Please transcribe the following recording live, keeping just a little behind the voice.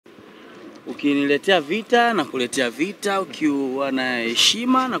Ukiniletea vita na kuletea vita, ukiwa na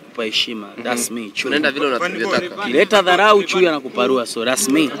heshima na kupa heshima. That's me. Tunaenda vile unavyotaka. Kileta dharau chui anakuparua, so that's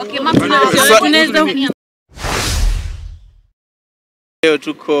me. Okay, tunaweza leo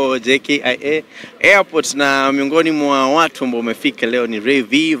tuko JKIA Airport na miongoni mwa watu ambao wamefika leo ni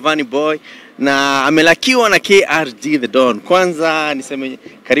Rayvanny boy na amelakiwa na KRG the Don. Kwanza niseme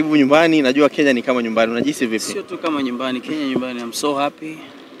karibu nyumbani, najua Kenya ni kama nyumbani. Unajisi vipi? Sio tu kama nyumbani, Kenya nyumbani. I'm so happy.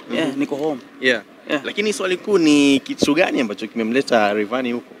 Yeah, niko home. Yeah. Lakini swali kuu ni kitu gani ambacho kimemleta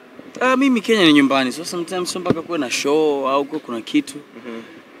Rayvanny huko? Mimi Kenya ni nyumbani. So sometimes mpaka kuwe na show au kuna kitu.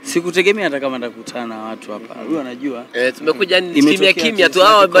 Sikutegemea hata kama nitakutana na watu hapa. Huyu anajua. Tumekuja kimya tu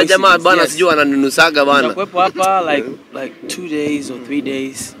hao jamaa bwana sijui wananunusaga bwana. Nitakuwepo hapa like 2 days or 3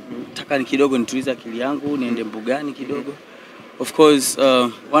 days. Nataka ni kidogo nitulize akili yangu, niende mbugani kidogo. Of course,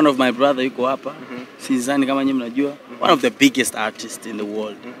 one of my brother yuko hapa. Sizani kama nyinyi mnajua. One of the biggest artists in the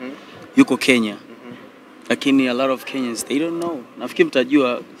world. Yuko Kenya. Lakini a lot of Kenyans they don't know. Nafikiri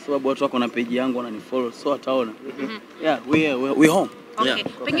mtajua sababu watu wako na page yangu wananifollow so wataona. Yeah, we home. Okay.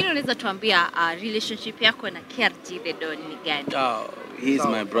 Pengine unaweza tuambia relationship yako na KRG the Don ni gani? He is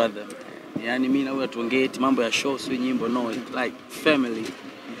my brother. Yani mimi na wewe tuongee mambo ya show sio nyimbo, no, it's like family.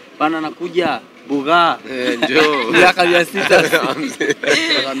 Bana nakuja buga. Njoo. Miaka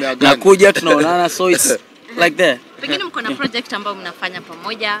 6. Nakuja tunaonana, so it's like that. Pengine mko na project ambayo mnafanya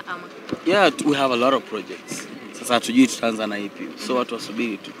pamoja ama? Yeah, we have a lot of projects. Sasa hatujui tutaanza na ipi. So watu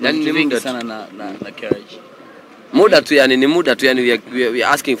wasubiri tu. Yani ni vingi sana na KRG. Muda tu yani ni muda tu yani we are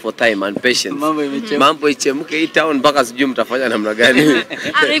asking for time and patience. Mambo ichemke hii town mpaka sijui mtafanya namna gani.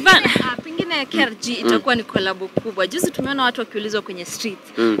 Rayvanny, pengine KRG itakuwa ni collab kubwa. Juzi tumeona watu wakiulizwa kwenye street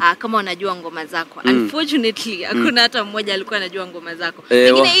kama wanajua ngoma zako. Unfortunately hakuna hata mmoja alikuwa anajua ngoma zako.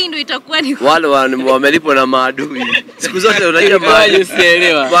 Pengine hii ndio itakuwa ni wale wamelipwa na maadui. Siku zote unajua maadui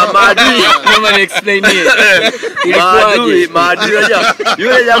sielewa. Maadui kama ni explain hiyo. Maadui unajua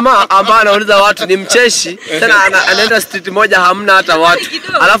yule jamaa ambaye anauliza watu ni mcheshi tena anaenda street moja hamna hata watu.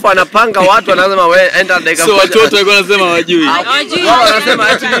 Alafu anapanga watu anasema wewe enda dakika moja. So watoto walikuwa wanasema hawajui. Wao wanasema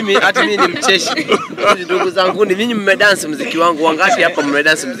ati mimi ni mcheshi. Ndugu zangu ni mimi mmedance muziki wangu wangapi hapa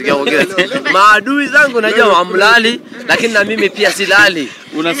mmedance muziki wangu kila siku. Maadui zangu najua hamlali lakini na mimi pia silali.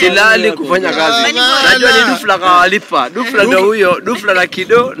 Unasilali kufanya kazi. Najua ni dufla kawalipa. Dufla ndio huyo, dufla na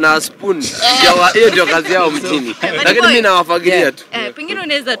kido na spoon. Hiyo ndio kazi yao mtini. Lakini mimi nawafagilia tu. Pengine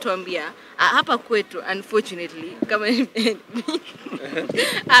unaweza tuambia hapa kwetu unfortunately kama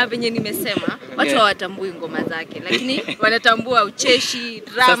venye nimesema watu hawatambui ngoma zake lakini wanatambua ucheshi,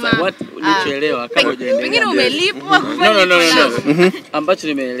 drama. Sasa ulichoelewa kama hujaendelea. Pengine umelipwa kufanya no. Ambacho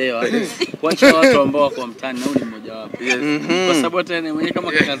nimeelewa kuacha watu ambao wako mtaani na ni mmoja wapo. Kwa sababu hata yeye mwenyewe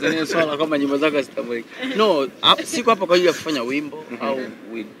kama Tanzania swala kama nyimbo zake zitambulike. No, siko hapa kwa ajili ya kufanya wimbo au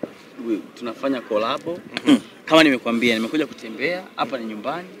tunafanya collab. Kama nimekuambia nimekuja kutembea, hapa ni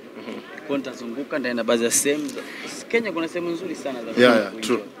nyumbani. Kwa nitazunguka ndaenda baadhi ya sehemu. Kenya kuna sehemu nzuri sana za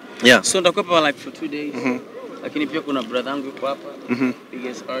true. Yeah. So nitakuwa like for 2 days. Lakini pia kuna brother yangu yuko hapa,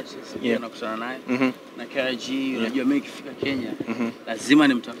 biggest artist, pia nakutana naye. Na KRG, unajua mimi nikifika Kenya, lazima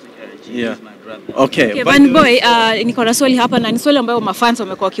nimtafute KRG, he's my brother. Okay. Rayvanny boy, niko na swali hapa na ni swali ambayo mafans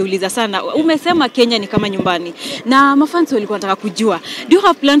wamekuwa wakiuliza sana. Umesema Kenya ni kama nyumbani. Na mafans walikuwa wanataka kujua, do you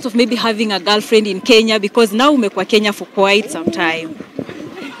have plans of maybe having a girlfriend in Kenya because now umekuwa Kenya for quite some time?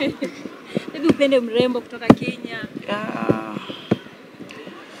 Maybe upende mrembo kutoka Kenya.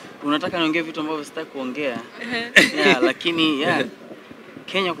 Unataka niongee vitu ambavyo sitaki kuongea. Lakini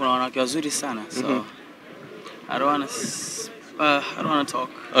Kenya kuna wanawake wazuri sana. So I don't wanna talk.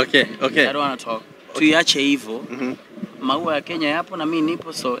 Okay. I don't wanna talk. Tuiache hivyo. Maua ya Kenya yapo na mimi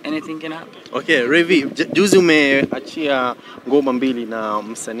nipo, so anything can happen. Okay, Rayvi, juzi umeachia ngoma mbili na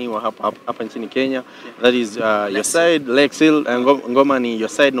msanii wa hapa nchini Kenya. That is Your Side, Lexil, ngoma ni Your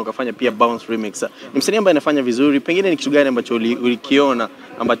Side na ukafanya pia Bounce remix. Ni msanii ambaye anafanya vizuri. Pengine ni kitu gani ambacho ulikiona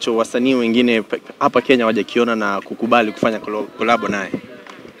ambacho wasanii wengine hapa Kenya hawajakiona na kukubali kufanya collab naye?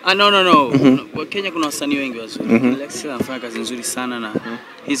 No. Kenya kuna wasanii wengi wazuri. Lexil anafanya kazi nzuri sana na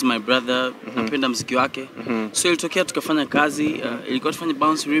he's my brother. Napenda muziki wake. So ilitokea tukafanya kazi, ilikuwa tufanye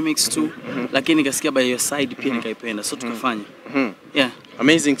Bounce remix tu, lakini nikasikia by Your Side pia nikaipenda. So tukafanya. Yeah.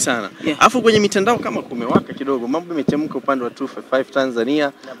 Amazing sana. Alafu kwenye mitandao kama kumewaka kidogo, mambo yamechemka upande wa 255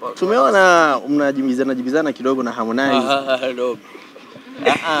 Tanzania. Tumeona mnajibizana kidogo na Harmonize.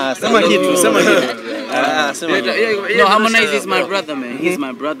 Sema kitu. No, Harmonize is my brother, man. He's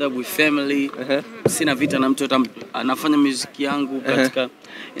my brother, we family. Sina vita na mtu yote. Anafanya muziki yangu katika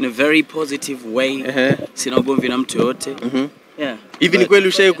in a very positive way. Sina ugomvi na mtu yote. Hivi ni kweli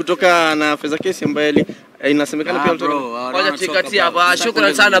ushawahi kutoka na Feza Kesi ambaye Inasemekana pia bro, Ngoja tukatia hapa.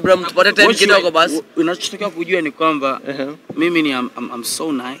 Shukrani sana bro, mtupate time kidogo basi. Unachotakiwa kujua ni kwamba mimi ni I'm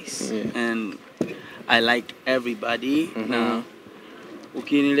so nice and I like everybody na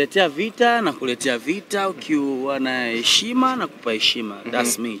ukiniletea vita na kuletea vita, ukiwa na heshima na kupa heshima.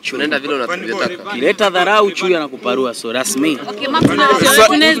 That's me. Unaenda vile unataka. Kileta dharau chui anakuparua, so that's me. Okay, Mark, I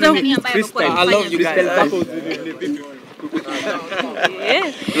love you guys.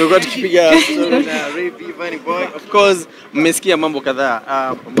 Tulikuwa tukipiga story na Rayvanny boy. Of course, mmesikia mambo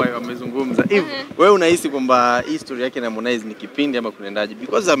kadhaa ambayo amezungumza. Hivi wewe unahisi kwamba hii story yake na Harmonize ni kipindi ama kunaendaje?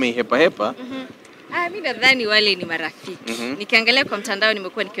 Because amehepa. Mimi nadhani wale ni marafiki. Nikiangalia kwa mtandao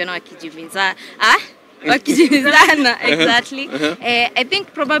nimekuwa nikiona wakijivizana. Exactly. I think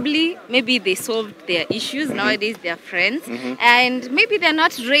probably maybe they solved their issues. Nowadays they are friends, and maybe they're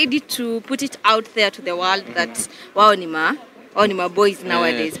not ready to put it out there to the world that wao ni ma boys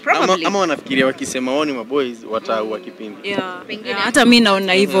nowadays. Probably. Ama wanafikiria wakisema wao ni ma boys wataua kipindi. Hata mimi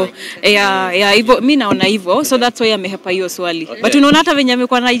naona hivyo. Hivyo mimi naona hivyo. So that's why amehepa hiyo swali. But unaona hata venye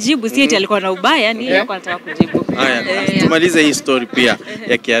amekuwa naijibu si eti alikuwa na ubaya, ni alikuwa anataka kujibu. Haya, tumalize hii story pia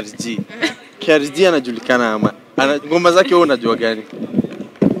ya KRG. KRG anajulikana ama ngoma zake wewe unajua gani?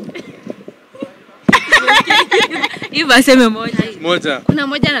 Hivi aseme moja. Kuna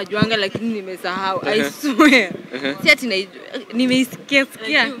moja najuanga lakini nimesahau. I swear. Si ati nimeisikia.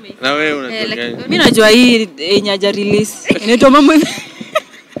 Na wewe unajua gani? Mimi najua hii yenye haja release. Inaitwa mambo hivi.